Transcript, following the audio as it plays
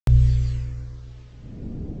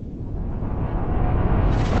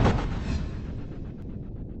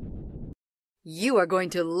You are going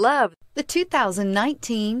to love the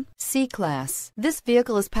 2019 C-Class. This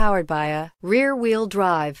vehicle is powered by a rear-wheel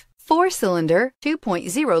drive, 4-cylinder,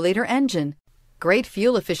 2.0-liter engine. Great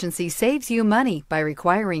fuel efficiency saves you money by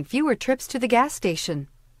requiring fewer trips to the gas station.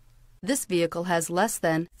 This vehicle has less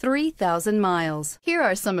than 3,000 miles. Here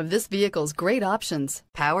are some of this vehicle's great options: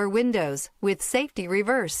 power windows with safety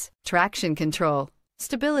reverse, traction control,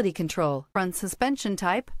 stability control, front suspension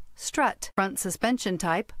type, strut, front suspension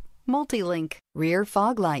type, multi-link, rear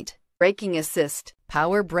fog light, braking assist,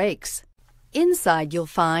 power brakes. Inside you'll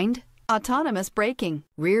find autonomous braking,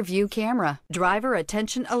 rear view camera, driver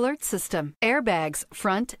attention alert system, airbags,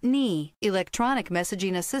 front knee, electronic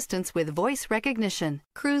messaging assistance with voice recognition,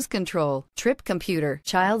 cruise control, trip computer,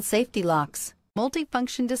 child safety locks,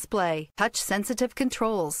 multifunction display, touch-sensitive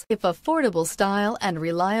controls. If affordable style and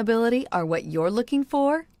reliability are what you're looking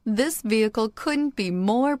for, this vehicle couldn't be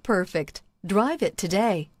more perfect. Drive it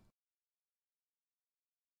today.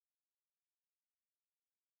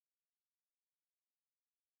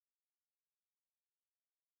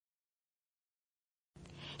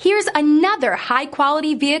 Here's another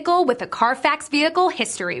high-quality vehicle with a Carfax Vehicle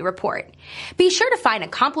History Report. Be sure to find a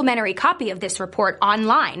complimentary copy of this report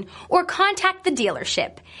online or contact the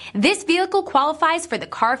dealership. This vehicle qualifies for the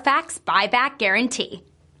Carfax Buyback Guarantee.